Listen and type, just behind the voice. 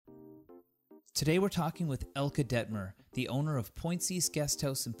Today we're talking with Elke Dettmer, the owner of Points East Guest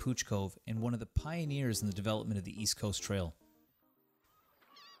House in Pouch Cove and one of the pioneers in the development of the East Coast Trail.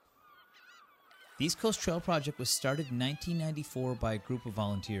 The East Coast Trail project was started in 1994 by a group of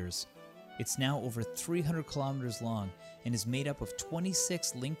volunteers. It's now over 300 kilometers long and is made up of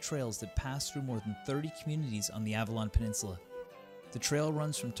 26 linked trails that pass through more than 30 communities on the Avalon Peninsula. The trail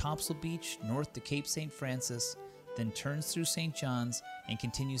runs from Topsail Beach north to Cape St. Francis, then turns through St. John's and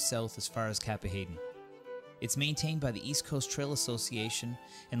continues south as far as Cappahayden. It's maintained by the East Coast Trail Association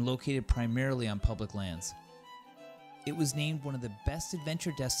and located primarily on public lands. It was named one of the best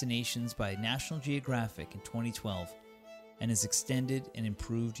adventure destinations by National Geographic in 2012 and is extended and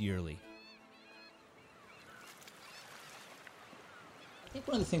improved yearly. I think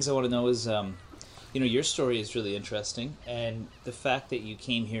one of the things I want to know is, your story is really interesting, and the fact that you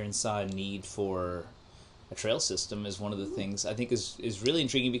came here and saw a need for a trail system is one of the things I think is really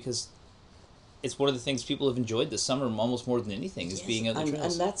intriguing, because it's one of the things people have enjoyed this summer almost more than anything, is being on the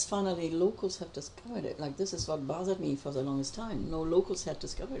trails. And that's finally locals have discovered it. Like, this is what bothered me for the longest time. No locals had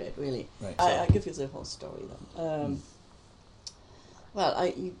discovered it, really. Right. I'll give you the whole story then. Well,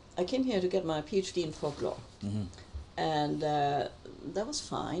 I came here to get my PhD in folklore. Mm-hmm. And that was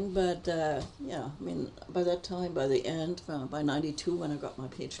fine, but by that time, by the end, by 92, when I got my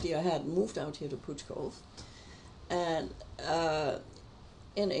PhD, I had moved out here to Pouch Cove, and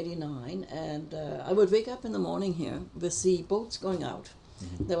in 89, and I would wake up in the morning here with the boats going out.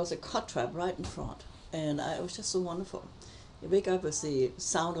 Mm-hmm. There was a cod trap right in front, and it was just so wonderful. You wake up with the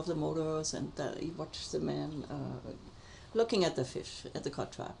sound of the motors, and you watch the man looking at the fish at the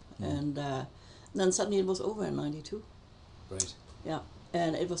cod trap, and then suddenly it was over in 92. Right. Yeah,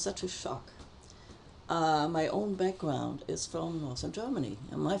 and it was such a shock. My own background is from northern Germany,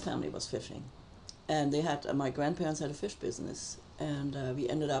 and my family was fishing. And they had, my grandparents had a fish business, and we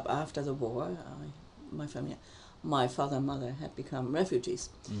ended up after the war, my family, my father and mother had become refugees.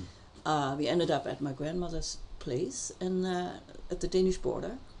 We ended up at my grandmother's place at the Danish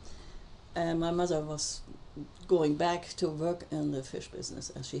border, and my mother was going back to work in the fish business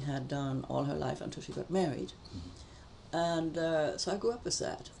as she had done all her life until she got married. Mm-hmm. And so I grew up with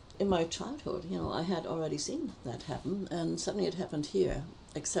that. In my childhood, I had already seen that happen, and suddenly it happened here.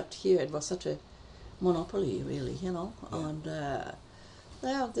 Except here it was such a monopoly, really, Yeah. And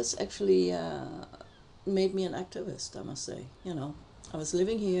this actually made me an activist, I must say. I was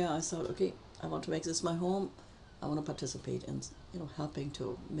living here, I thought, okay, I want to make this my home. I want to participate in, helping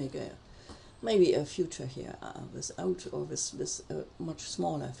to make maybe a future here without or with a much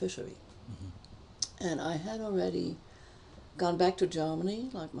smaller fishery. Mm-hmm. And I had already gone back to Germany,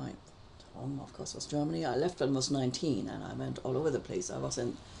 like my home, of course, was Germany. I left when I was 19, and I went all over the place. I was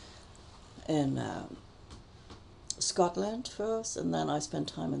in Scotland first, and then I spent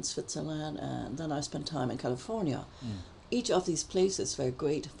time in Switzerland, and then I spent time in California. Each of these places were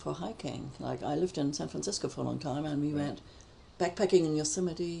great for hiking. Like, I lived in San Francisco for a long time, and we went backpacking in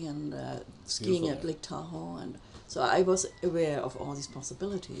Yosemite and skiing at Lake Tahoe, and so I was aware of all these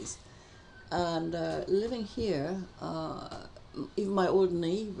possibilities. And living here, even my old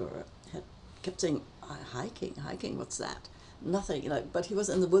neighbor kept saying, hiking, what's that? Nothing, but he was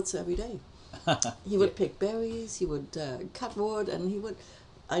in the woods every day. He would pick berries, he would cut wood, and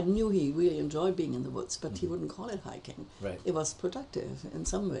I knew he really enjoyed being in the woods, but he wouldn't call it hiking. Right. It was productive in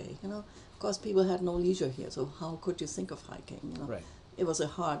some way, Of course, people had no leisure here, so how could you think of hiking? Right. It was a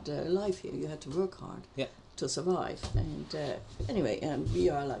hard life here. You had to work hard to survive. And anyway, and we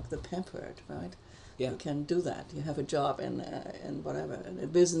are like the pampered, right? Yeah. You can do that. You have a job and whatever, and a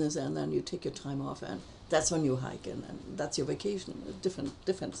business, and then you take your time off, and that's when you hike, and that's your vacation. A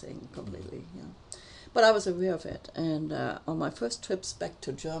different thing completely. But I was aware of it, and on my first trips back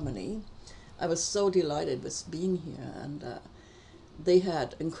to Germany, I was so delighted with being here, and they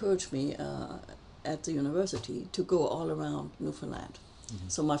had encouraged me at the university to go all around Newfoundland. Mm-hmm.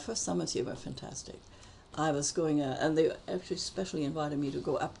 So my first summers here were fantastic. I was going, and they actually specially invited me to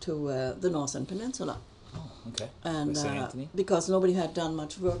go up to the Northern Peninsula. Oh, okay. And St. Anthony? Because nobody had done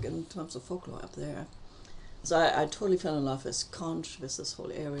much work in terms of folklore up there. So I totally fell in love with Conch, with this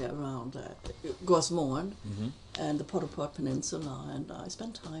whole area around Gosmorn and the Port-au-Port Peninsula, and I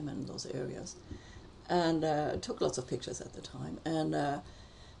spent time in those areas. And took lots of pictures at the time, and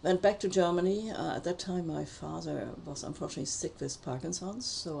went back to Germany. At that time, my father was unfortunately sick with Parkinson's,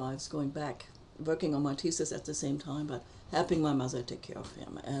 so I was going back, working on my thesis at the same time, but helping my mother take care of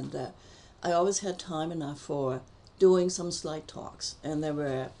him. And I always had time enough for doing some slide talks, and there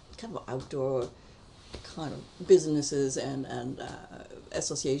were kind of outdoor kind of businesses and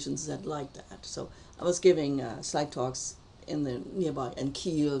associations that liked that. So I was giving slide talks in the nearby, and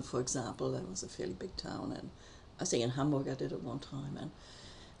Kiel, for example, that was a fairly big town, and I think in Hamburg I did it one time,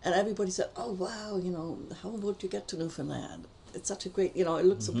 and everybody said, "Oh wow, you know, how would you get to Newfoundland? It's such a great, you know, it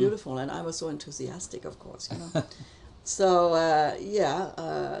looks so beautiful," and I was so enthusiastic, of course, you know. So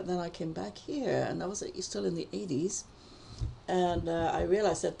then I came back here, and I was still in the 80s, and I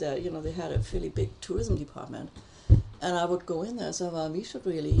realized that you know, they had a fairly big tourism department, and I would go in there and say, well, we should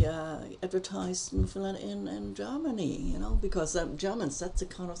really advertise Newfoundland in Germany, you know, because Germans, that's the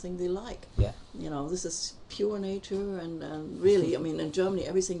kind of thing they like. Yeah. You know, this is pure nature, and really, I mean, in Germany,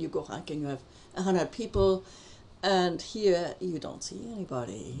 everything you go hiking, you have 100 people, and here you don't see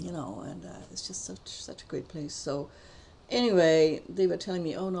anybody, you know, and it's just such a great place. So anyway, they were telling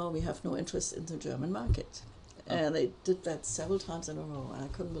me, oh no, we have no interest in the German market. Oh. And they did that several times in a row, and I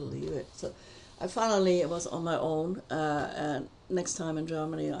couldn't believe it. So I finally was on my own, and next time in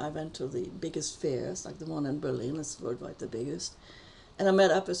Germany I went to the biggest fairs, like the one in Berlin, it's worldwide the biggest. And I met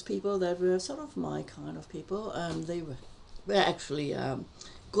up with people that were sort of my kind of people, and they were actually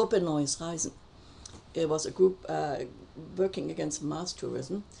Gruppe Neues Reisen. It was a group working against mass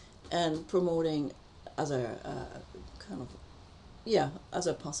tourism and promoting other kind of,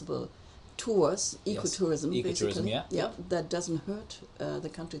 other possible tours, ecotourism, yes. basically. Ecotourism, yeah. That doesn't hurt the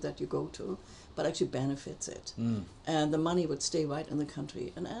country that you go to, but actually benefits it. And the money would stay right in the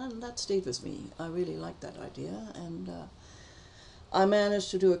country. And that stayed with me. I really liked that idea. And I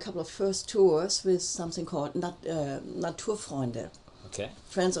managed to do a couple of first tours with something called Naturfreunde,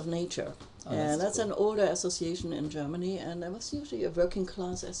 Friends of Nature. Oh, and that's cool. An older association in Germany, and it was usually a working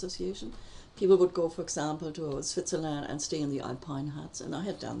class association. People would go, for example, to Switzerland and stay in the alpine huts, and I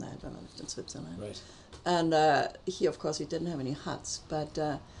had done that when I lived in Switzerland. Right. And here, of course, we didn't have any huts, but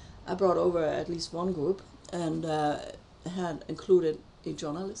I brought over at least one group, and had included a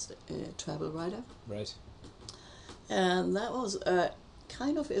journalist, a travel writer. Right. And that was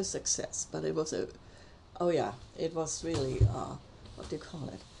kind of a success, but it was it was really, what do you call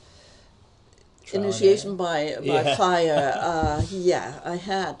it? Initiation by fire. I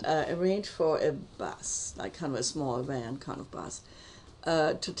had arranged for a bus, like kind of a small van kind of bus,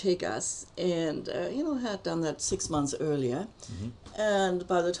 to take us, and had done that 6 months earlier. And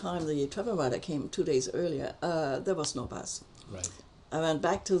by the time the travel writer came 2 days earlier, there was no bus. Right. I went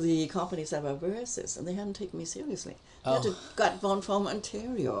back to the companies that were, where is this? And they hadn't taken me seriously. I had to got one from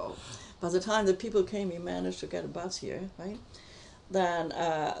Ontario. By the time the people came, we managed to get a bus here, right? Then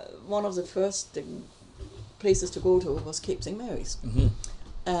one of the first places to go to was Cape St. Mary's.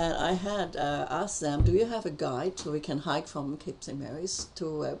 And I had asked them, do you have a guide so we can hike from Cape St. Mary's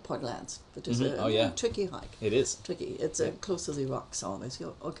to Port Lands, which is a tricky hike. It is. Tricky. It's close to the rocks always.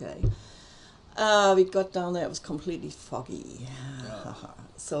 Okay. We got down there, it was completely foggy.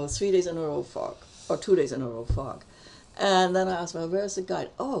 So 3 days in a row fog, or 2 days in a row fog. And then I asked, well, where's the guide?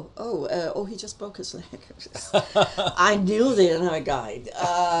 He just broke his leg. I knew they didn't have a guide.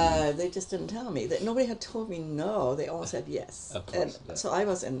 They just didn't tell me. Nobody had told me no. They all said yes. Of course, So I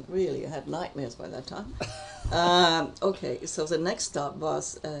was I had nightmares by that time. So the next stop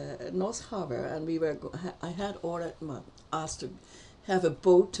was North Harbor, and I had asked to have a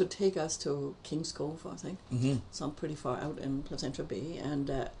boat to take us to King's Cove, I think. So I'm pretty far out in Placentia Bay, and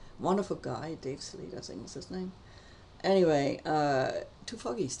wonderful guy, Dave Sleet, I think was his name. Anyway, too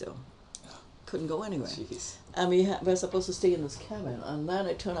foggy still. Couldn't go anywhere. Jeez. And we were supposed to stay in this cabin, and then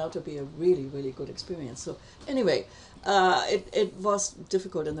it turned out to be a really, really good experience. So anyway, it was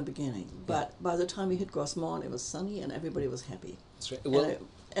difficult in the beginning, but by the time we hit Grossmont, it was sunny and everybody was happy. That's right. Well, and it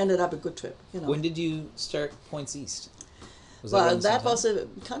ended up a good trip. When did you start Points East? That was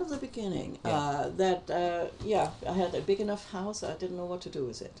kind of the beginning. Yeah. I had a big enough house. I didn't know what to do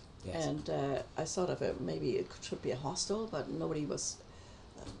with it. Yes. And I thought of it, maybe it should be a hostel, but nobody was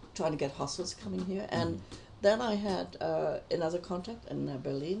trying to get hostels coming here. And then I had another contact in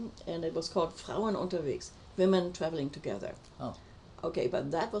Berlin, and it was called Frauen unterwegs, women traveling together. Oh. Okay, but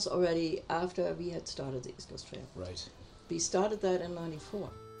that was already after we had started the East Coast Trail. Right. We started that in '94.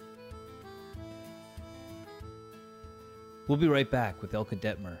 We'll be right back with Elke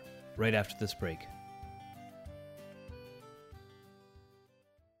Dettmer right after this break.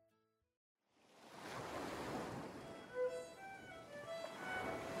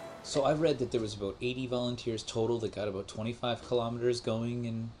 So I read that there was about 80 volunteers total that got about 25 kilometers going,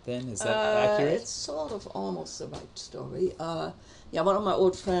 and then, is that accurate? It's sort of almost the right story. One of my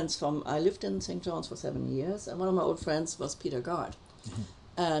old friends I lived in St. John's for 7 years, and one of my old friends was Peter Gard.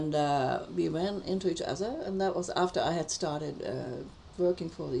 And we ran into each other, and that was after I had started working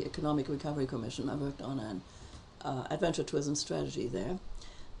for the Economic Recovery Commission. I worked on an adventure tourism strategy there.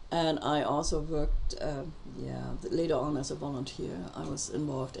 And I also worked, later on as a volunteer. I was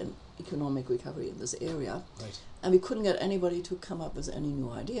involved in economic recovery in this area. Right. And we couldn't get anybody to come up with any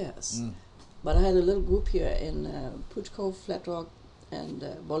new ideas. But I had a little group here in Pouch Cove, Flat Rock, and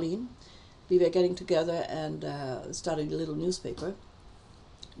Boleyn. We were getting together and started a little newspaper,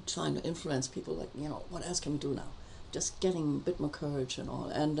 trying to influence people, like, what else can we do now? Just getting a bit more courage and all.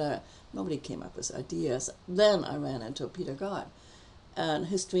 And nobody came up with ideas. Then I ran into Peter Gard. And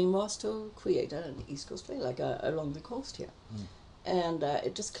his dream was to create an East Coast Trail, like along the coast here. And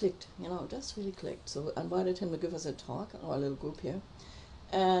it just clicked, it just really clicked. So I invited him to give us a talk, our little group here.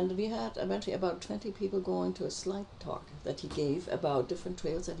 And we had eventually about 20 people going to a slide talk that he gave about different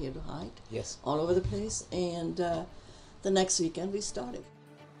trails that he had to hike. Yes. All over the place. And the next weekend we started.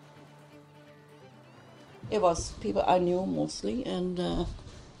 It was people I knew mostly, and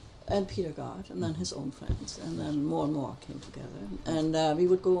Peter Gard, and then his own friends, and then more and more came together. And we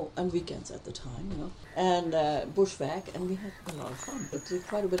would go on weekends at the time, and bushwhack, and we had a lot of fun. It did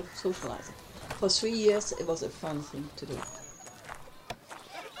quite a bit of socializing. For 3 years, it was a fun thing to do.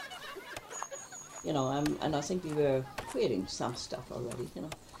 And I think we were creating some stuff already,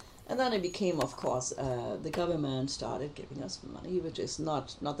 And then it became, of course, the government started giving us money, which is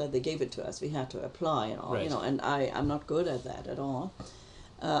not that they gave it to us. We had to apply and all, Right. And I'm not good at that at all.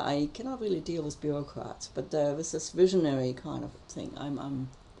 I cannot really deal with bureaucrats, but with this visionary kind of thing, I'm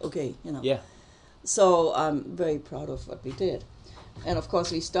okay, Yeah. So I'm very proud of what we did. And of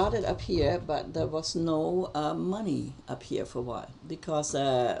course, we started up here, but there was no money up here for a while, because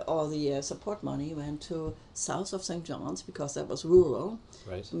all the support money went to south of St. John's, because that was rural.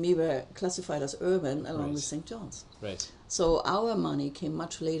 Right. We were classified as urban along Right. with St. John's. Right. So our money came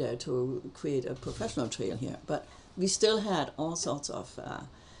much later to create a professional trail here, but we still had all sorts of,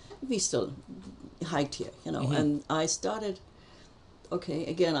 we still hiked here, and I started. Okay,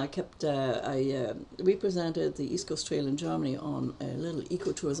 again, I represented the East Coast Trail in Germany on a little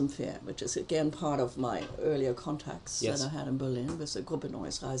ecotourism fair, which is again part of my earlier contacts Yes. that I had in Berlin with the Gruppe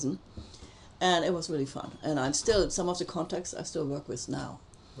Neues Reisen. And it was really fun. And I'm still, some of the contacts I still work with now.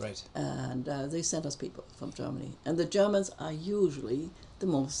 Right. And they sent us people from Germany. And the Germans are usually the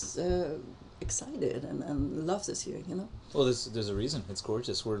most excited and love this here, Well, there's a reason. It's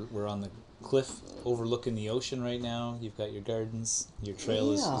gorgeous. We're on the cliff overlooking the ocean right now. You've got your gardens. Your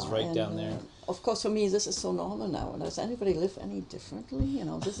trail is right down there. Of course, for me, this is so normal now. And does anybody live any differently?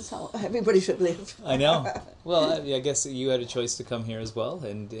 This is how everybody should live. I know. Well, I guess you had a choice to come here as well,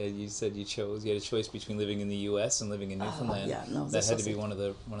 and you said you had a choice between living in the U.S. and living in Newfoundland. That had to be one of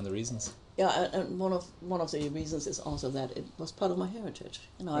the reasons. Yeah, and one of the reasons is also that it was part of my heritage.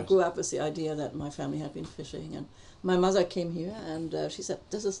 I Right. grew up with the idea that my family had been fishing, and my mother came here, and she said,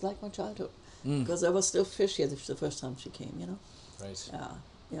 "This is like my childhood," because there was still fish here the first time she came. Right.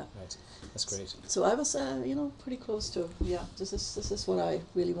 Yeah. Right. That's great. So I was, pretty close to. Yeah, this is what I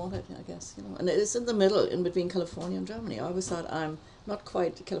really wanted, I guess. And it's in the middle, in between California and Germany. I always thought I'm not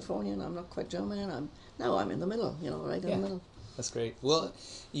quite Californian, I'm not quite German, and I'm in the middle. Right in the middle. That's great. Well,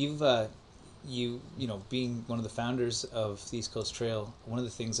 you've being one of the founders of the East Coast Trail, one of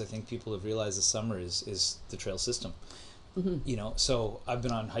the things I think people have realized this summer is the trail system. Mm-hmm. So I've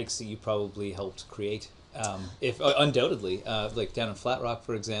been on hikes that you probably helped create, if undoubtedly, like down in Flat Rock,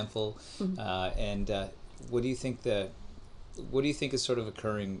 for example. Mm-hmm. What do you think is sort of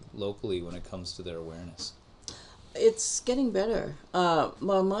occurring locally when it comes to their awareness? It's getting better.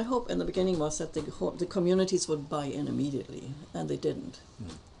 Well, my hope in the beginning was that the communities would buy in immediately, and they didn't.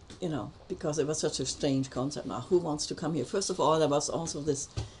 Mm. Because it was such a strange concept. Now, who wants to come here? First of all, there was also this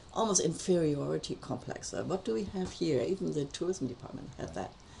almost inferiority complex. What do we have here? Even the tourism department had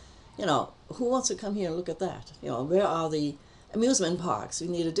that. Who wants to come here and look at that? Where are the amusement parks? We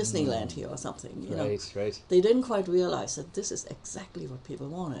need a Disneyland here or something. Right. They didn't quite realize that this is exactly what people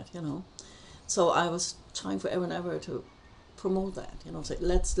wanted. So I was trying forever and ever to promote that. Say,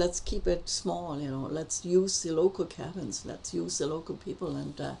 let's keep it small. Let's use the local cabins. Let's use the local people.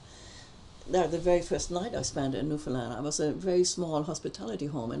 And the very first night I spent in Newfoundland, I was a very small hospitality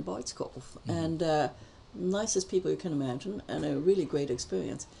home in Pouch Cove, and nicest people you can imagine, and a really great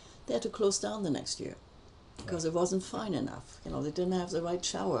experience. They had to close down the next year because it wasn't fine enough. They didn't have the right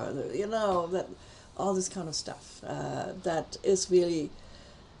shower. That all this kind of stuff. That is really.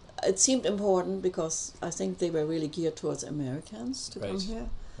 It seemed important because I think they were really geared towards Americans to come here.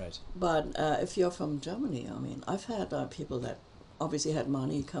 Right. But if you're from Germany, I've had people that obviously had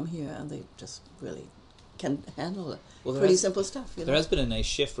money come here and they just really can handle pretty simple stuff. There has been a nice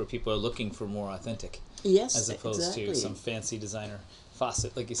shift where people are looking for more authentic. Yes, as opposed to some fancy designer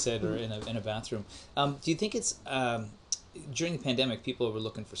faucet, like you said, or in a bathroom. Do you think it's during the pandemic, people were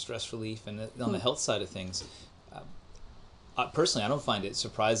looking for stress relief, and on the health side of things, personally, I don't find it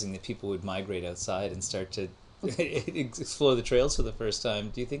surprising that people would migrate outside and start to explore the trails for the first time.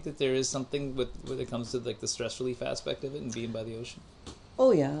 Do you think that there is something when it comes to like the stress relief aspect of it and being by the ocean?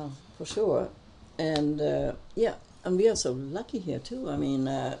 Oh yeah, for sure. And yeah, and we are so lucky here too. I mean,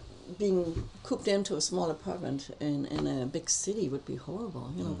 being cooped into a small apartment in a big city would be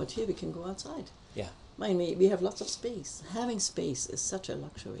horrible, you know. But here we can go outside. Yeah. I mean, we have lots of space. Having space is such a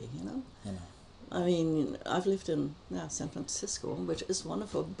luxury, you know. I know. I mean, I've lived in San Francisco, which is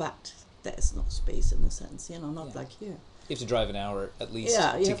wonderful, but there's no space in a sense, you know, not like here. You have to drive an hour at least you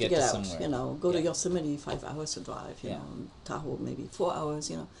to have get to get out, somewhere. you know, go to Yosemite, 5 hours to drive, you know, and Tahoe maybe 4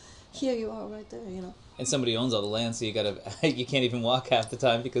 hours, you know. Here you are right there, you know. And somebody owns all the land, so you can't even walk half the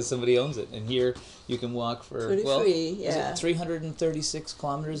time because somebody owns it. And here you can walk for free, yeah. Is it 336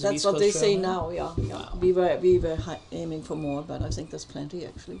 kilometers? That's of East what Coast they trail say now. now. Yeah. Wow. We were aiming for more, but I think there's plenty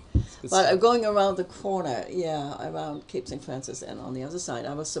actually. But going around the corner, around Cape St. Francis and on the other side,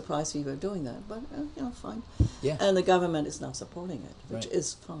 I was surprised we were doing that, but you know, fine. Yeah. And the government is now supporting it, which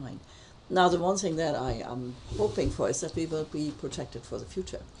is fine. Now, the one thing that I am hoping for is that we will be protected for the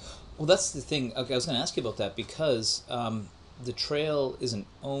future. Well, that's the thing. Okay, I was going to ask you about that because the trail isn't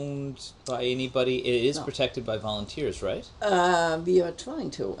owned by anybody. It is protected by volunteers, right? We are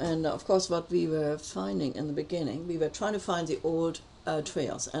trying to. And, of course, what we were finding in the beginning, we were trying to find the old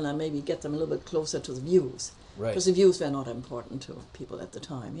trails and maybe get them a little bit closer to the views. Right. Because the views were not important to people at the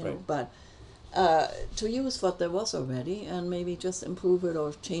time, you know. But to use what there was already and maybe just improve it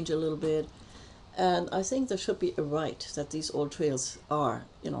or change a little bit. And I think there should be a right that these old trails are,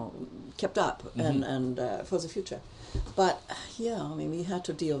 you know, kept up and for the future. But yeah, I mean, we had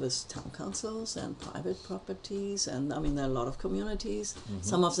to deal with town councils and private properties, and I mean, there are a lot of communities.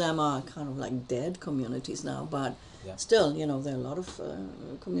 Some of them are kind of like dead communities now, but still, you know, there are a lot of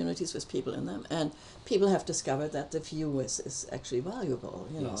communities with people in them, and people have discovered that the view is actually valuable.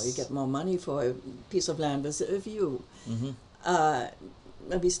 You know, you get more money for a piece of land with a view.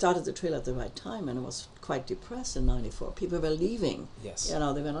 We started the trail at the right time, and it was quite depressed in '94. People were leaving. Yes. You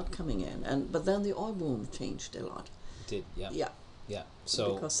know, they were not coming in, but then the oil boom changed a lot. It did. Yeah. Yeah. Yeah.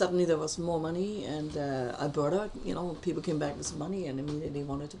 So because suddenly there was more money, and Alberta, you know, people came back with money and immediately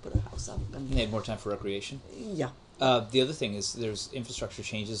wanted to put a house up. And they had more time for recreation. Yeah. The other thing is there's infrastructure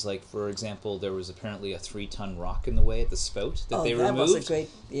changes. Like, for example, there was apparently a 3-ton rock in the way at the spout that they removed. That was a great,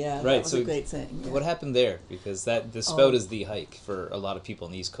 that was a great thing. Yeah. What happened there? Because the spout is the hike for a lot of people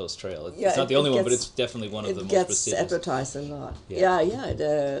on the East Coast Trail. It's not the only one, but it's definitely one of the most prestigious. It gets advertised a lot.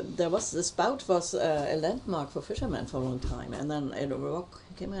 The spout was a landmark for fishermen for a long time, and then a rock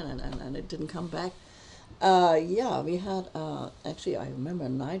came in and it didn't come back. We had, actually, I remember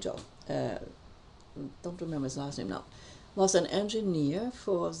Nigel, don't remember his last name now, was an engineer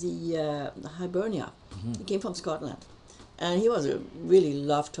for the Hibernia. He came from Scotland, and he really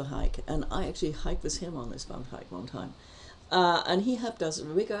loved to hike, and I actually hiked with him on this mountain hike one time, and he helped us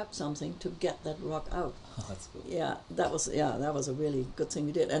rig up something to get that rock out. Oh, that's cool. That was a really good thing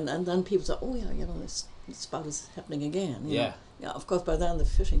we did, and then people said, oh yeah, you know, this spout is happening again. You know? Yeah, of course, by then the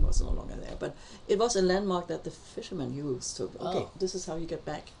fishing was no longer there, but it was a landmark that the fishermen used to, this is how you get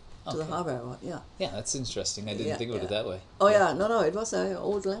back to the harbor. Yeah, that's interesting. I didn't think of it that way. No, it was an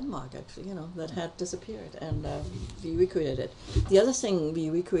old landmark actually, you know, that had disappeared, and we recreated it. The other thing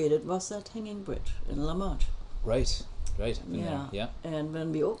we recreated was that hanging bridge in La Manche. Right. Yeah. And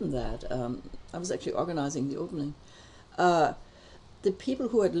when we opened that, I was actually organizing the opening. The people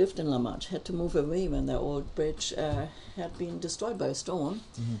who had lived in La Manche had to move away when their old bridge had been destroyed by a storm,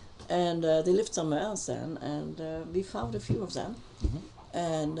 and they lived somewhere else then, and we found a few of them.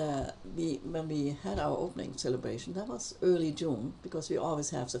 And when we had our opening celebration, that was early June, because we always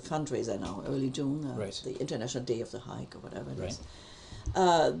have the fundraiser now, early June, the International Day of the Hike or whatever it is.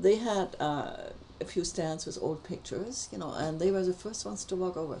 They had a few stands with old pictures, you know, and they were the first ones to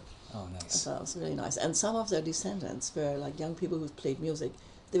walk over. Oh, nice. So that was really nice. And some of their descendants were like young people who played music.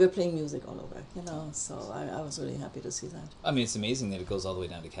 They were playing music all over, you know, so I was really happy to see that. I mean, it's amazing that it goes all the way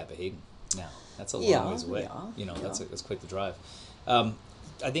down to Cappahayden now. That's a long ways away. That's quite the drive.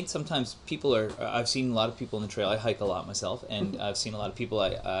 I think sometimes people I've seen a lot of people in the trail. I hike a lot myself, and I've seen a lot of people.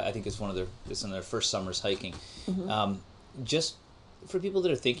 I think it's one of their first summers hiking. Just for people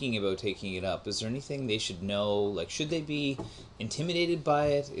that are thinking about taking it up, is there anything they should know? Like, should they be intimidated by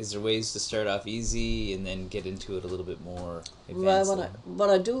it? Is there ways to start off easy and then get into it a little bit more advanced? Well, what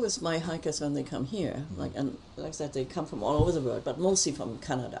I do with my hikers when they come here, like I said, they come from all over the world, but mostly from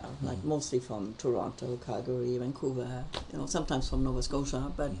Canada, like mostly from Toronto, Calgary, Vancouver, you know, sometimes from Nova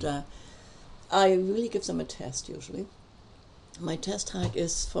Scotia, but I really give them a test usually. My test hike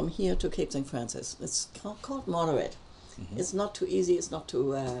is from here to Cape St. Francis. It's called moderate. It's not too easy. It's not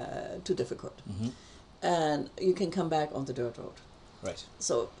too difficult. And you can come back on the dirt road. Right.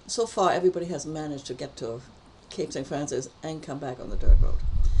 So far, everybody has managed to get to Cape St. Francis and come back on the dirt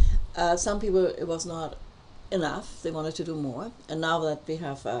road. Some people, it was not enough. They wanted to do more. And now that we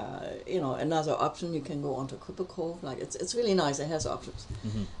have, another option, you can go on to Pouch Cove. Like it's really nice. It has options.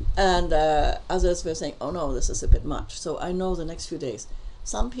 And others were saying, oh no, this is a bit much. So I know the next few days,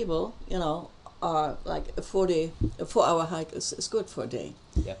 some people, are like a 4-hour hike is good for a day.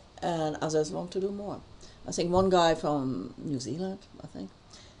 Yeah. And others want to do more. I think one guy from New Zealand,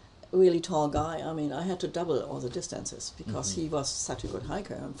 really tall guy. I mean, I had to double all the distances because he was such a good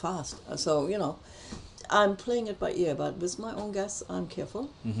hiker and fast. So, I'm playing it by ear, but with my own guests, I'm careful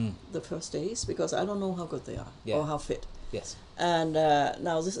the first days because I don't know how good they are or how fit. Yes. And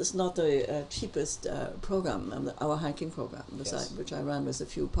now this is not the cheapest program, our hiking program, which I ran with a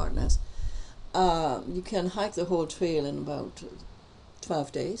few partners. You can hike the whole trail in about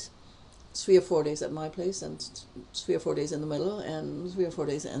 12 days. 3 or 4 days at my place and 3 or 4 days in the middle and 3 or 4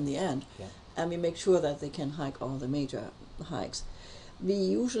 days in the end. Yeah. And we make sure that they can hike all the major hikes. We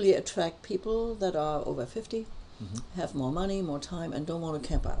usually attract people that are over 50, have more money, more time, and don't want to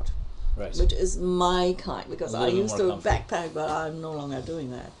camp out. Right. Which is my kind, because I used to backpack, but I'm no longer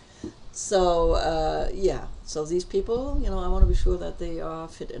doing that. So, so these people, I want to be sure that they are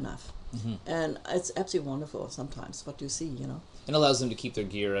fit enough. And it's absolutely wonderful sometimes what you see, It allows them to keep their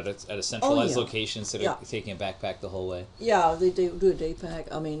gear at a centralized location instead of taking a backpack the whole way. Yeah, they do a day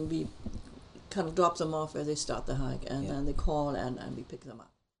pack. I mean, we kind of drop them off where they start the hike, and then they call and we pick them up.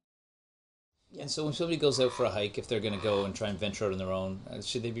 Yeah. And so when somebody goes out for a hike, if they're going to go and try and venture out on their own, what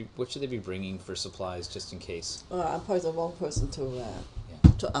should they be bringing for supplies just in case? I'm probably the wrong person to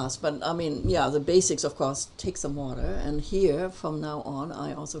ask, but I mean, the basics, of course, take some water. And here, from now on,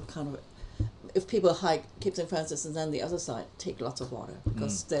 I also kind of, if people hike Cape St. Francis and then the other side, take lots of water,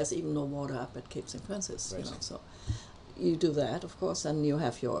 because there's even no water up at Cape St. Francis, so you do that, of course, and you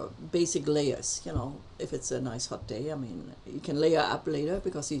have your basic layers, if it's a nice hot day. I mean, you can layer up later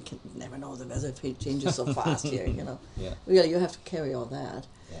because you can never know, the weather changes so fast here, Really, you have to carry all that.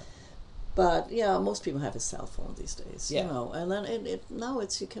 Yeah. But most people have a cell phone these days, and then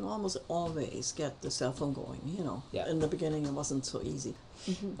you can almost always get the cell phone going, In the beginning, it wasn't so easy.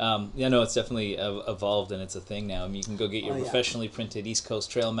 It's definitely evolved, and it's a thing now. I mean, you can go get your professionally printed East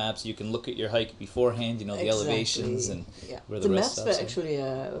Coast trail maps. You can look at your hike beforehand, the elevations and where the rest maps were actually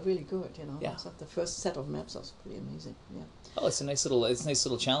really good, Yeah. So the first set of maps was pretty amazing. Yeah. Oh, it's a nice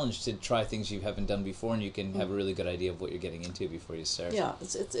little challenge to try things you haven't done before, and you can have a really good idea of what you're getting into before you start. Yeah,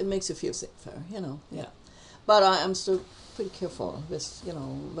 it makes you feel safer, Yeah. But I am still pretty careful with,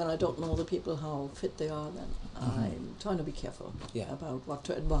 when I don't know the people, how fit they are, then I'm trying to be careful about what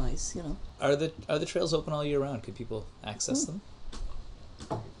to advise, Are the trails open all year round? Could people access them?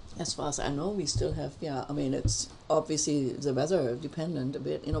 As far as I know, we still have, I mean, it's obviously the weather dependent a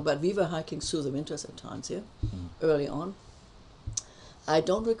bit, but we were hiking through the winters at times here, early on. I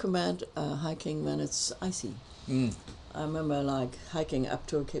don't recommend hiking when it's icy. I remember hiking up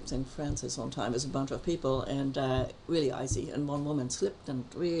to Cape St. Francis one time with a bunch of people, and really icy, and one woman slipped and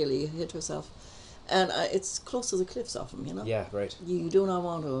really hit herself. And it's close to the cliffs often, Yeah, right. You do not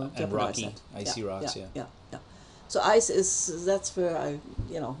want to jeopardize and rocky, that. icy rocks, Yeah. So ice that's where I,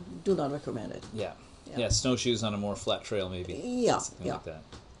 do not recommend it. Yeah, snowshoes on a more flat trail maybe. Something like that.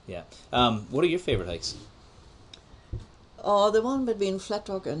 Yeah. What are your favorite hikes? The one between Flat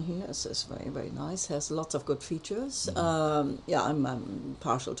Rock and here is very, very nice. Has lots of good features. I'm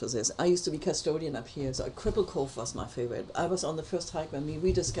partial to this. I used to be custodian up here, so Pouch Cove was my favorite. I was on the first hike when we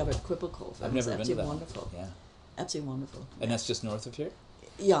rediscovered Pouch Cove. I've never been to that. Wonderful. Yeah. Absolutely wonderful. And that's just north of here?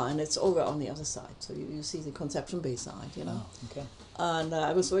 Yeah, and it's over on the other side. So you see the Conception Bay side, Oh, okay. And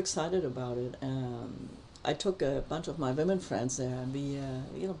I was so excited about it. I took a bunch of my women friends there, and we,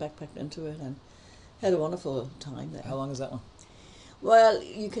 backpacked into it and had a wonderful time there. How long is that one? Well,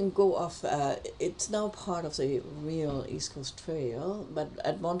 you can go off. It's now part of the real East Coast Trail, but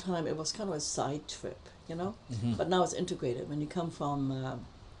at one time it was kind of a side trip, But now it's integrated. When you come from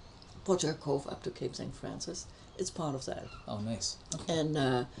Pouch Cove up to Cape St. Francis, it's part of that. Oh, nice. Okay.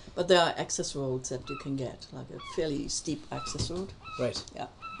 And but there are access roads that you can get, like a fairly steep access road. Right. Yeah,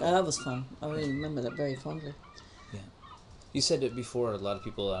 that was fun. I really remember that very fondly. Yeah. You said it before. A lot of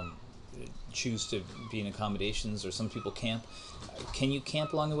people choose to be in accommodations, or some people camp. Can you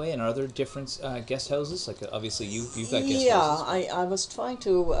camp along the way, and are there different guest houses? Like obviously you've got guest houses. I was trying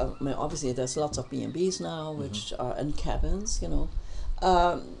to. Obviously, there's lots of B&Bs now, which are and cabins.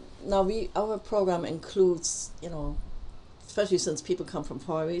 Now our program includes especially since people come from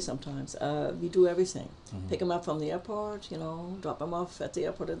far away sometimes, we do everything. Pick them up from the airport, drop them off at the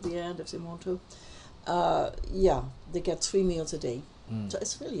airport at the end if they want to. They get 3 meals a day. So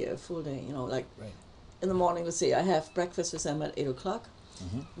it's really a full day, like in the morning, let's say I have breakfast with them at 8 o'clock.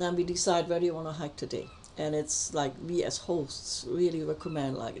 Then we decide where do you want to hike today. And it's like we as hosts really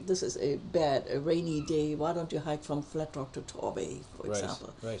recommend, like, this is a rainy day, why don't you hike from Flat Rock to Torbay, for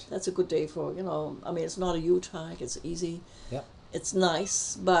example. Right. That's a good day for, it's not a huge hike, it's easy. Yeah. It's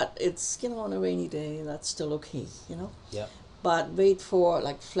nice, but it's, on a rainy day, that's still okay, Yeah. But wait for,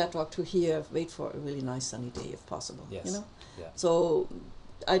 like, Flat Rock to here, wait for a really nice sunny day if possible, Yes. Yeah. So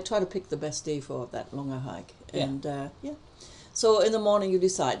I try to pick the best day for that longer hike. Yeah. And, So in the morning you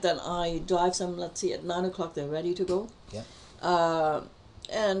decide. Then I drive them, let's see, at 9 o'clock they're ready to go. Yeah.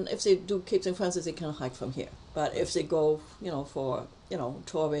 And if they do Capes and Francis, they can hike from here. But if they go, for,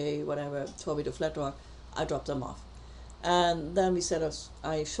 Torbay, whatever, Torbay to Flat Rock, I drop them off. And then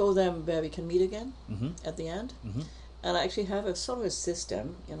I show them where we can meet again at the end. And I actually have a sort of a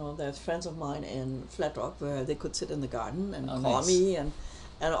system, there's friends of mine in Flat Rock where they could sit in the garden and call me,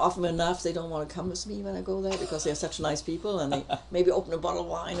 and often enough they don't want to come with me when I go there because they're such nice people, and they maybe open a bottle of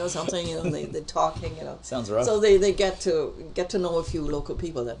wine or something, and they're talking, Sounds rough. So they get to know a few local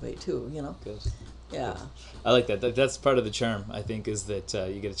people that way too, Good. Yeah. I like that. That's part of the charm, I think, is that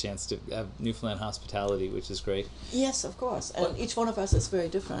you get a chance to have Newfoundland hospitality, which is great. Yes, of course. And each one of us is very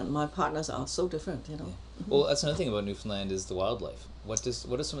different. My partners are so different, Yeah. Well, that's another thing about Newfoundland is the wildlife. What are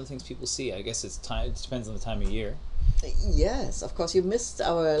some of the things people see? I guess it depends on the time of year. Yes, of course. You missed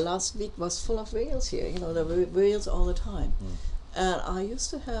our last week was full of whales here. There were whales all the time. And I used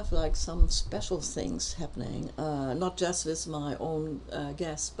to have like some special things happening, not just with my own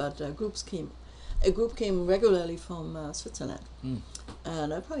guests, but a group came regularly from Switzerland.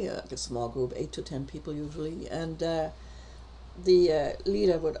 And probably like a small group, 8 to 10 people usually. And the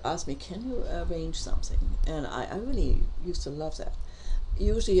leader would ask me, can you arrange something? And I really used to love that.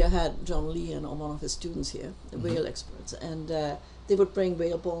 Usually I had John Lee and one of his students here, the whale experts, and they would bring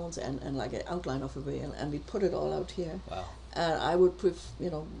whale bones and like an outline of a whale, and we'd put it all out here. Wow. And I would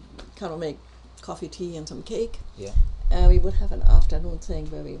kind of make coffee, tea, and some cake. Yeah. And we would have an afternoon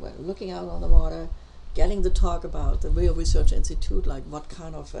thing where we were looking out on the water, getting to talk about the Whale Research Institute, like what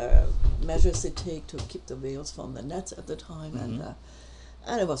kind of measures they take to keep the whales from the nets at the time,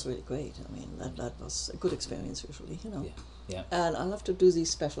 and it was really great. I mean, that was a good experience usually, Yeah. And I love to do these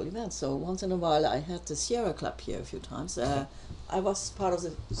special events. So once in a while, I had the Sierra Club here a few times. I was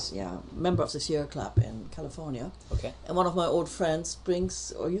member of the Sierra Club in California. Okay. And one of my old friends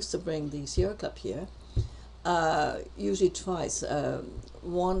used to bring the Sierra Club here. Usually twice.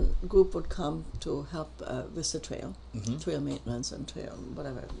 One group would come to help with the trail, trail maintenance and trail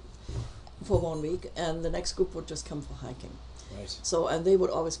whatever, for 1 week, and the next group would just come for hiking. Right. So, and they would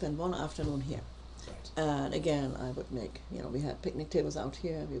always spend one afternoon here. Right. And again, I would make, we had picnic tables out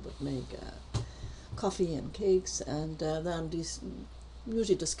here. We would make coffee and cakes, and then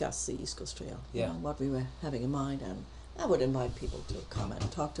usually discuss the East Coast Trail, what we were having in mind, and I would invite people to come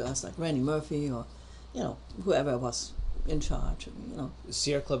and talk to us, like Randy Murphy or, whoever was in charge.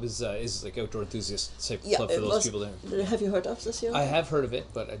 Sierra Club is like outdoor enthusiast type club for those people there. Have you heard of the Sierra Club? I have heard of it,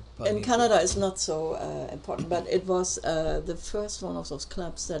 but in Canada it's not so important. But it was the first one of those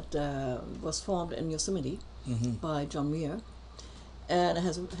clubs that was formed in Yosemite by John Muir, and it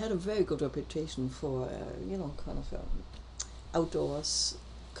has had a very good reputation for kind of outdoors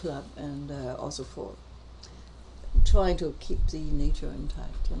club, and also for trying to keep the nature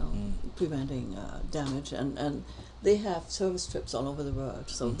intact, preventing damage, and they have service trips all over the world.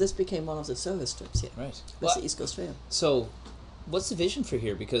 So this became one of the service trips here. Right. With the East Coast Trail. So, what's the vision for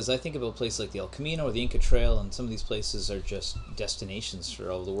here? Because I think about places like the El Camino or the Inca Trail, and some of these places are just destinations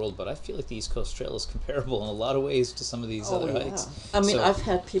for all over the world. But I feel like the East Coast Trail is comparable in a lot of ways to some of these other hikes. I mean, I've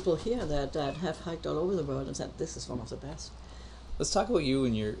had people here that have hiked all over the world and said this is one of the best. Let's talk about you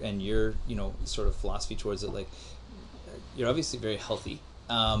and your sort of philosophy towards it. Like, you're obviously very healthy,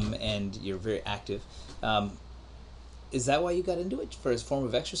 and you're very active. Is that why you got into it, for a form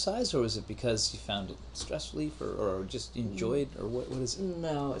of exercise, or was it because you found it stress relief, or just enjoyed, or what is it?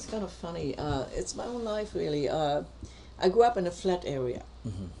 No, it's kind of funny. It's my own life, really. I grew up in a flat area,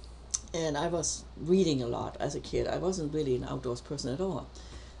 and I was reading a lot as a kid. I wasn't really an outdoors person at all.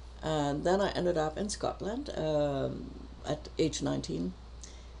 And then I ended up in Scotland at age 19,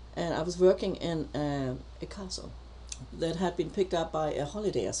 and I was working in a castle that had been picked up by a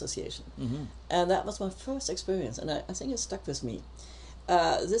holiday association. And that was my first experience, and I think it stuck with me.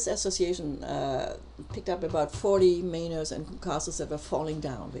 This association picked up about 40 manors and castles that were falling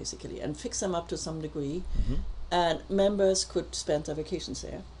down, basically, and fixed them up to some degree, And members could spend their vacations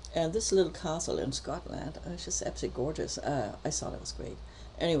there. And this little castle in Scotland, it's just absolutely gorgeous. I thought it was great.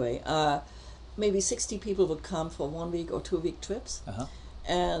 Anyway, maybe 60 people would come for 1 week or 2 week trips. Uh-huh.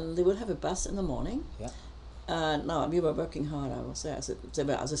 And they would have a bus in the morning. Yeah. No, we were working hard. I was there. There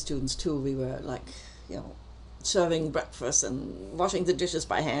were other students too. We were like, serving breakfast and washing the dishes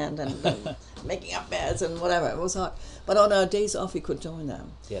by hand and making up beds and whatever. It was hard. But on our days off, we could join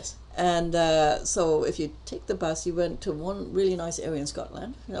them. Yes. And so if you take the bus, you went to one really nice area in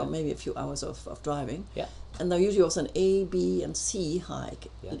Scotland, maybe a few hours of driving. Yeah. And there usually was an A, B, and C hike,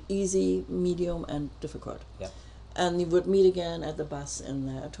 easy, medium, and difficult. Yeah. And you would meet again at the bus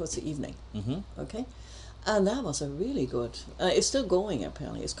towards the evening. Mm-hmm. Okay? And that was a really good... it's still going,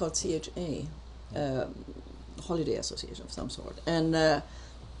 apparently. It's called CHA, Holiday Association of some sort. And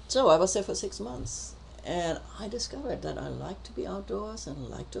so I was there for 6 months. And I discovered that I like to be outdoors and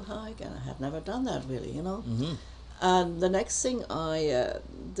I like to hike, and I had never done that really, Mm-hmm. And the next thing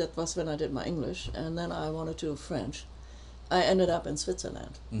that was when I did my English, and then I wanted to do French. I ended up in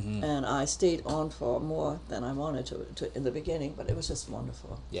Switzerland, mm-hmm. and I stayed on for more than I wanted to in the beginning, but it was just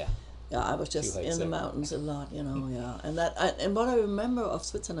wonderful. Yeah. Yeah, I was just in the mountains a lot, yeah. And what I remember of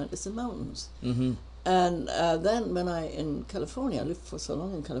Switzerland is the mountains. Mm-hmm. And then when in California, I lived for so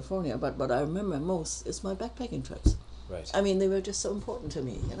long in California, but what I remember most is my backpacking trips. Right. I mean, they were just so important to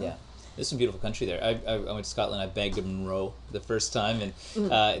me, Yeah. There's some beautiful country there. I went to Scotland. I bagged in Monroe the first time,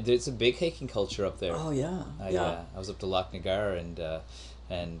 and there's a big hiking culture up there. Oh yeah, I was up to Loch Nagar and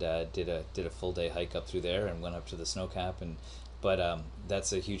did a full day hike up through there, and went up to the snowcap, but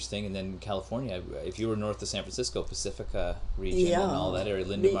that's a huge thing. And then California, if you were north of San Francisco, Pacifica region and all that area,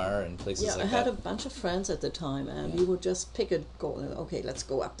 Lindemar and places like that. Yeah, I had a bunch of friends at the time, and we would just pick a goal. Okay, let's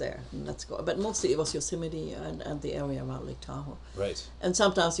go up there, and let's go. But mostly it was Yosemite and the area around Lake Tahoe. Right. And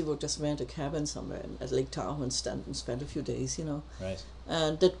sometimes you would just rent a cabin somewhere at Lake Tahoe and spend a few days, Right.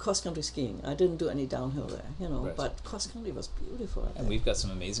 And did cross-country skiing. I didn't do any downhill there, Right. but cross-country was beautiful. And we've got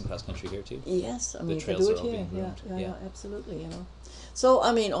some amazing cross-country here too. Yes, I mean, the you can trails do are it all here. being groomed. Yeah, absolutely, So,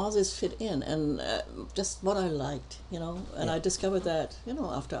 I mean, all this fit in, and just what I liked, and I discovered that,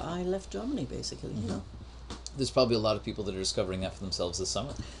 after I left Germany, basically, There's probably a lot of people that are discovering that for themselves this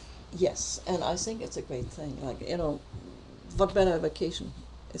summer. Yes, and I think it's a great thing. Like, what better vacation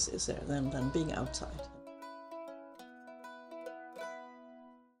is there than being outside?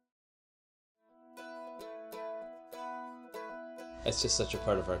 It's just such a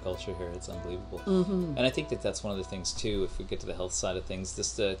part of our culture here. It's unbelievable. Mm-hmm. And I think that's one of the things too, if we get to the health side of things,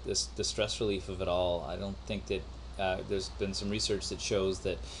 the stress relief of it all. I don't think that there's been some research that shows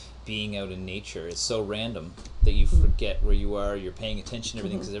that being out in nature is so random that you forget where you are, you're paying attention to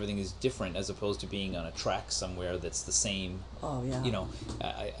everything because everything is different, as opposed to being on a track somewhere that's the same. Oh, yeah.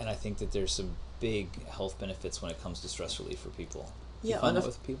 And I think that there's some big health benefits when it comes to stress relief for people. Yeah, you find that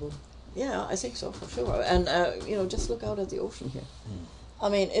with people? Yeah, I think so, for sure. And, just look out at the ocean here. I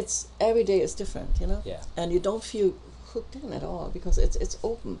mean, every day is different, Yeah. And you don't feel hooked in at all because it's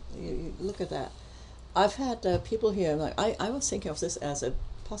open. You look at that. I've had people here, like, I was thinking of this as a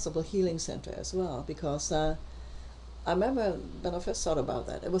possible healing center as well, because I remember when I first thought about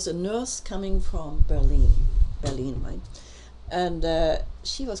that, it was a nurse coming from Berlin, right? And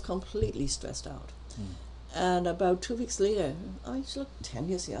she was completely stressed out. And about 2 weeks later, she looked 10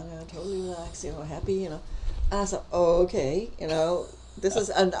 years younger, totally relaxed, happy, I thought, oh, okay, this is,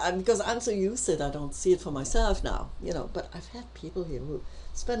 and because I'm so used to it, I don't see it for myself now, but I've had people here who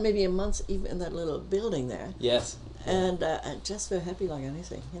spent maybe a month even in that little building there. Yes. And just were happy like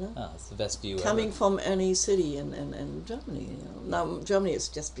anything, Oh, it's the best view coming ever. from any city in Germany, Now, Germany is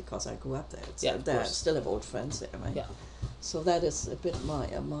just because I grew up there. I still have old friends there, right? Yeah. So that is a bit my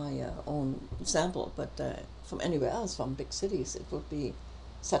own sample, but from anywhere else, from big cities, it would be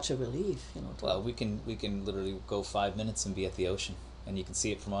such a relief, Well, we can literally go 5 minutes and be at the ocean, and you can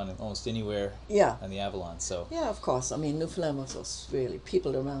see it from almost anywhere on the Avalon. So yeah, of course. I mean, Newfoundland was really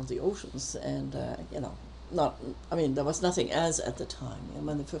peopled around the oceans, and there was nothing as at the time.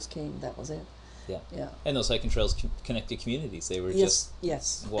 When they first came, that was it. Yeah. And those hiking trails connected communities. They were just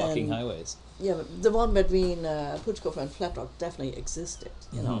walking highways. Yeah, but the one between Pouch Cove and Flat Rock definitely existed,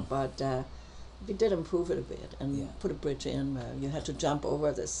 but we did improve it a bit and put a bridge in where you had to jump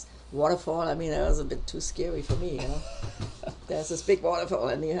over this waterfall. I mean, that was a bit too scary for me, There's this big waterfall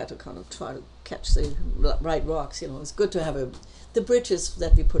and you had to kind of try to catch the right rocks, It's good to have the bridges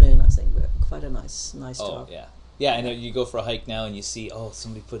that we put in, I think, were quite a nice job. Oh, yeah. Yeah, I know you go for a hike now and you see,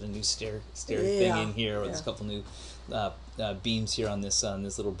 somebody put a new stair thing in here, or there's a couple new beams here on this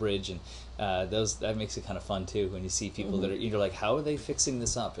little bridge, and that makes it kind of fun too when you see people that are, you're like, how are they fixing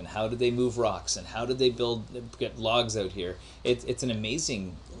this up, and how did they move rocks, and how did they get logs out here? It's an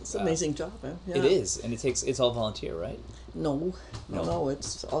amazing. It's an amazing job. Yeah. It is, and it's all volunteer, right? No.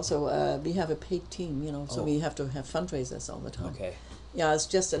 It's also we have a paid team, so we have to have fundraisers all the time. Okay. Yeah, it's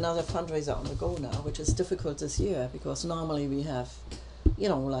just another fundraiser on the go now, which is difficult this year because normally we have,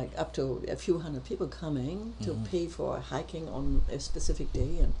 like up to a few hundred people coming to pay for hiking on a specific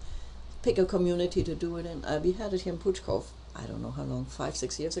day and pick a community to do it in. We had it here in Pouch Cove, I don't know how long,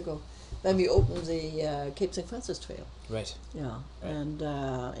 5-6 years ago, when we opened the Cape St. Francis Trail. Right. Yeah, right. And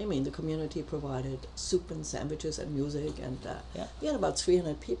the community provided soup and sandwiches and music, and we had about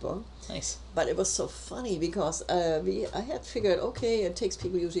 300 people. Nice. But it was so funny because I had figured, okay, it takes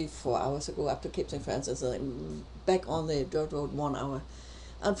people usually 4 hours to go up to Cape St. Francis, and back on the dirt road 1 hour.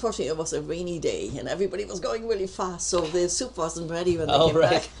 Unfortunately, it was a rainy day, and everybody was going really fast, so the soup wasn't ready when they came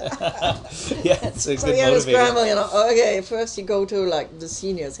back. Yeah, it's a so good we had to motivator. scramble, okay, first you go to, the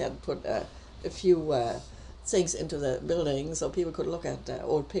seniors had put a few things into the building so people could look at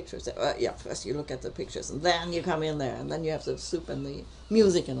old pictures. First you look at the pictures, and then you come in there, and then you have the soup and the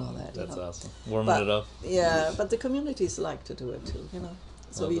music and all that. That's awesome. Warming it up. Yeah, but the communities like to do it too,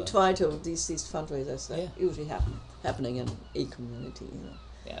 So we try to, these fundraisers usually happening in a community,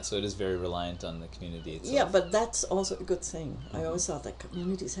 Yeah, so it is very reliant on the community itself. Yeah, but that's also a good thing. I always thought that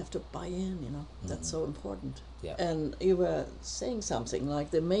communities have to buy in, That's so important. Yeah. And you were saying something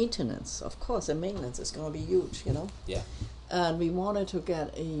like the maintenance. Of course, the maintenance is going to be huge, Yeah. And we wanted to get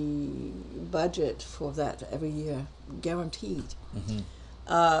a budget for that every year, guaranteed.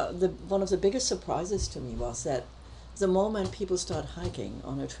 One of the biggest surprises to me was that the moment people start hiking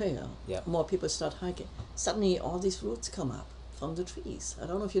on a trail, more people start hiking, suddenly all these roots come up from the trees. I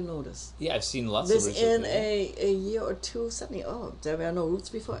don't know if you noticed. Yeah, I've seen lots of roots. Within a year or two, suddenly, there were no roots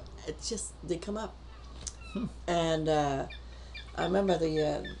before. It's just, they come up. And I remember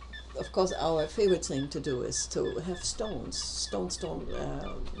of course, our favorite thing to do is to have stones don't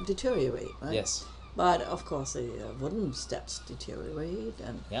deteriorate, right? Yes. But of course, the wooden steps deteriorate,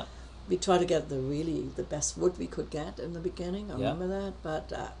 and we try to get the best wood we could get in the beginning. I remember that,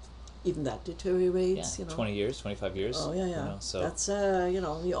 but even that deteriorates. 20 years, 25 years. Oh yeah. So that's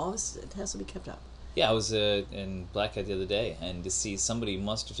it has to be kept up. Yeah, I was in Blackhead the other day, and to see somebody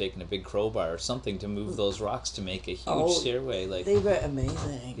must have taken a big crowbar or something to move those rocks to make a huge stairway. They were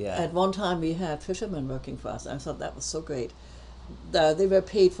amazing. Yeah. At one time, we had fishermen working for us. I thought that was so great. They were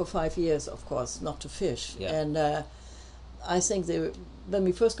paid for 5 years, of course, not to fish. Yeah. And I think when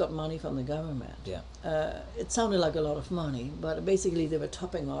we first got money from the government, it sounded like a lot of money, but basically they were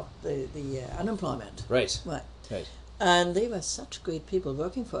topping up the unemployment. Right. Right. And they were such great people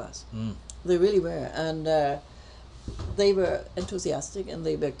working for us. They really were. And they were enthusiastic, and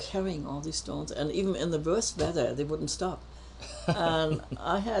they were carrying all these stones. And even in the worst weather, they wouldn't stop. And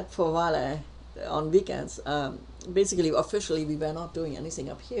I had for a while, on weekends, basically, officially, we were not doing anything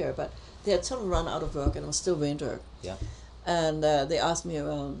up here, but they had sort of run out of work, and it was still winter. Yeah. And they asked me,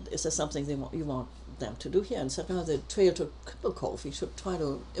 well, is there something you want them to do here? And said, no, the trail to Pouch Cove, we should try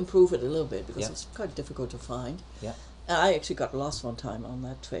to improve it a little bit, because it's quite difficult to find. Yeah. And I actually got lost one time on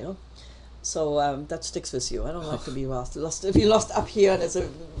that trail. So that sticks with you. I don't like to be lost. If you're lost up here and it's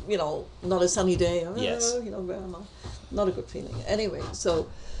not a sunny day, yes. Where am I? Not a good feeling. Anyway, so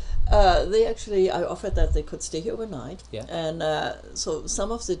I offered that they could stay here overnight. Yeah. And so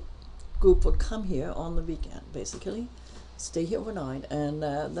some of the group would come here on the weekend, basically, stay here overnight, and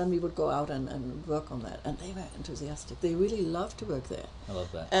then we would go out and work on that. And they were enthusiastic. They really loved to work there. I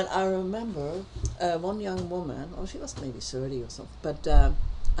love that. And I remember one young woman, she was maybe 30 or something, but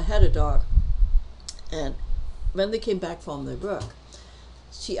I had a dog. And when they came back from their work,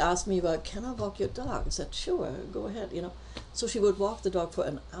 she asked me, well, can I walk your dog? I said, sure, go ahead, So she would walk the dog for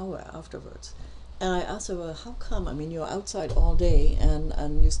an hour afterwards. And I asked her, well, how come? I mean, you're outside all day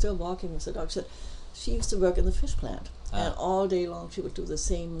and you're still walking with the dog. She said, she used to work in the fish plant. And all day long she would do the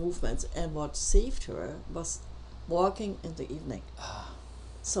same movements. And what saved her was walking in the evening.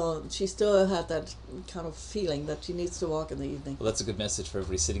 So she still had that kind of feeling that she needs to walk in the evening. Well, that's a good message for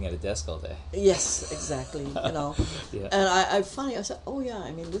everybody sitting at a desk all day. Yes, exactly. Yeah. And I said, oh yeah,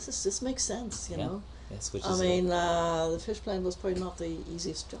 I mean, this makes sense, know. Yes, which I is mean, the fish plant was probably not the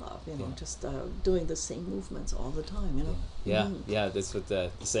easiest job, just doing the same movements all the time, Yeah, yeah, that's what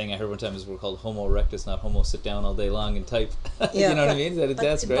the saying I heard one time is we're called homo erectus, not homo sit down all day long and type. Yeah, you know what I mean? Is that a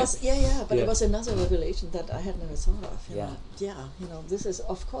desk, right? But it was another revelation that I had never thought of. Yeah. This is,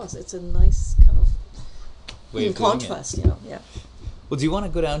 of course, it's a nice kind of way In of doing contrast, it. yeah. Well, do you want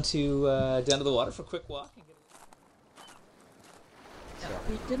to go down to the water for a quick walk? Yeah,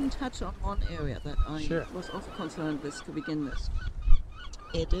 we didn't touch on one area that I Sure. was also concerned with to begin with.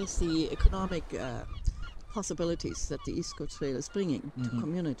 It is the economic possibilities that the East Coast Trail is bringing to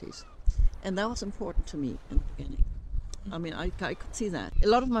communities. And that was important to me in the beginning. I mean, I could see that. A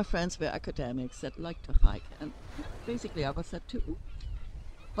lot of my friends were academics that liked to hike, and basically I was that too.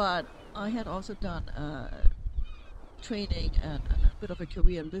 But I had also done training and a bit of a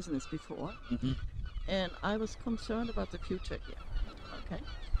career in business before, and I was concerned about the future here. Okay,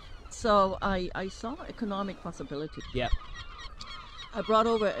 so I saw economic possibility. Yeah. I brought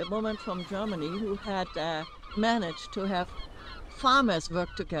over a woman from Germany who had managed to have farmers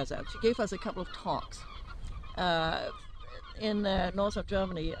work together. She gave us a couple of talks. In north of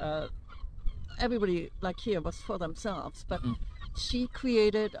Germany, everybody like here was for themselves, but she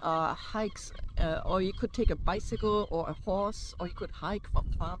created hikes, or you could take a bicycle or a horse, or you could hike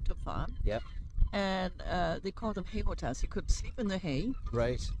from farm to farm. Yep. And they call them hay hotels. You could sleep in the hay,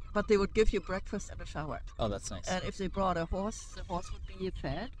 Right. but they would give you breakfast and a shower. Oh, that's nice. And if they brought a horse, the horse would be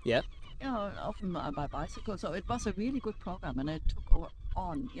fed. Yep. You know, often by bicycle. So it was a really good program, and it took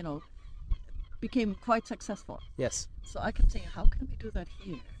on, became quite successful. Yes. So I kept saying, how can we do that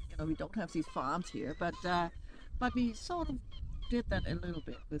here? You know, we don't have these farms here, but we sort of did that a little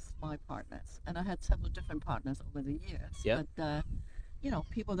bit with my partners, and I had several different partners over the years. Yeah. But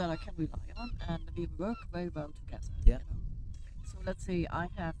people that I can rely on, and we work very well together. Yeah. So let's say I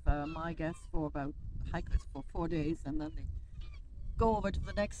have my guests for about hikers for 4 days, and then they go over to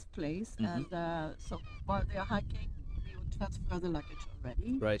the next place, and so while they are hiking, we would transfer the luggage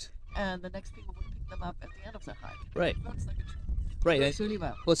already. Right. And the next people would pick them up at the end of the hike. Right. It works like a charm. Right. It works really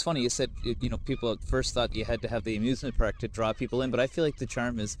well. Well, it's funny. You said, people at first thought you had to have the amusement park to draw people in, but I feel like the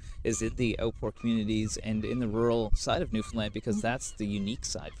charm is in the outdoor communities and in the rural side of Newfoundland, because that's the unique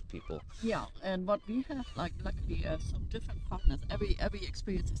side for people. Yeah, and what we have, like, luckily, some different partners. Every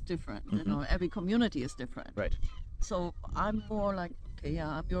experience is different. Every community is different. Right. So I'm more like, okay, yeah,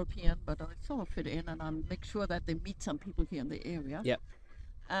 I'm European, but I sort of fit in, and I make sure that they meet some people here in the area. Yep.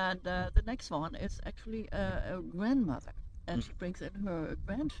 And the next one is actually a grandmother. And she brings in her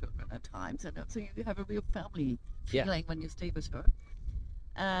grandchildren at times, and so you have a real family feeling when you stay with her.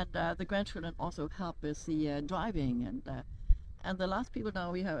 And the grandchildren also help with the driving, and the last people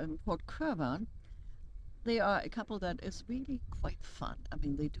now we have in Port Cove, they are a couple that is really quite fun. I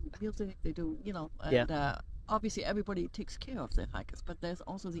mean, they do music, they do, and obviously everybody takes care of the hikers, but there's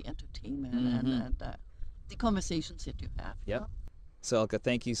also the entertainment and the conversations that you have. Yep. So Elke,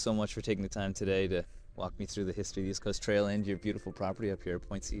 thank you so much for taking the time today to walk me through the history of the East Coast Trail and your beautiful property up here at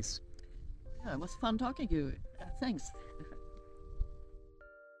Points East. Yeah, it was fun talking to you. Thanks.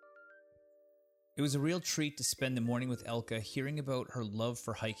 It was a real treat to spend the morning with Elke hearing about her love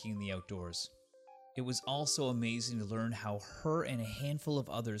for hiking in the outdoors. It was also amazing to learn how her and a handful of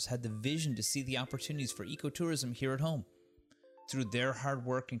others had the vision to see the opportunities for ecotourism here at home. Through their hard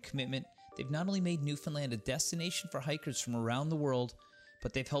work and commitment, they've not only made Newfoundland a destination for hikers from around the world,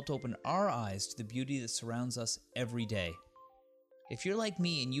 but they've helped open our eyes to the beauty that surrounds us every day. If you're like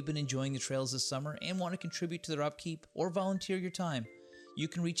me and you've been enjoying the trails this summer and want to contribute to their upkeep or volunteer your time, you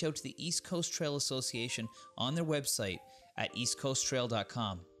can reach out to the East Coast Trail Association on their website at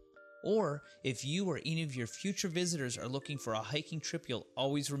eastcoasttrail.com. Or if you or any of your future visitors are looking for a hiking trip you'll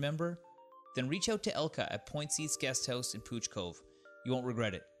always remember, then reach out to Elke at Points East Guest House in Pouch Cove. You won't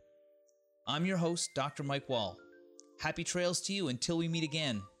regret it. I'm your host, Dr. Mike Wall. Happy trails to you until we meet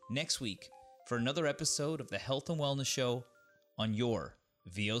again next week for another episode of the Health and Wellness Show on your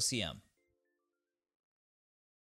VOCM.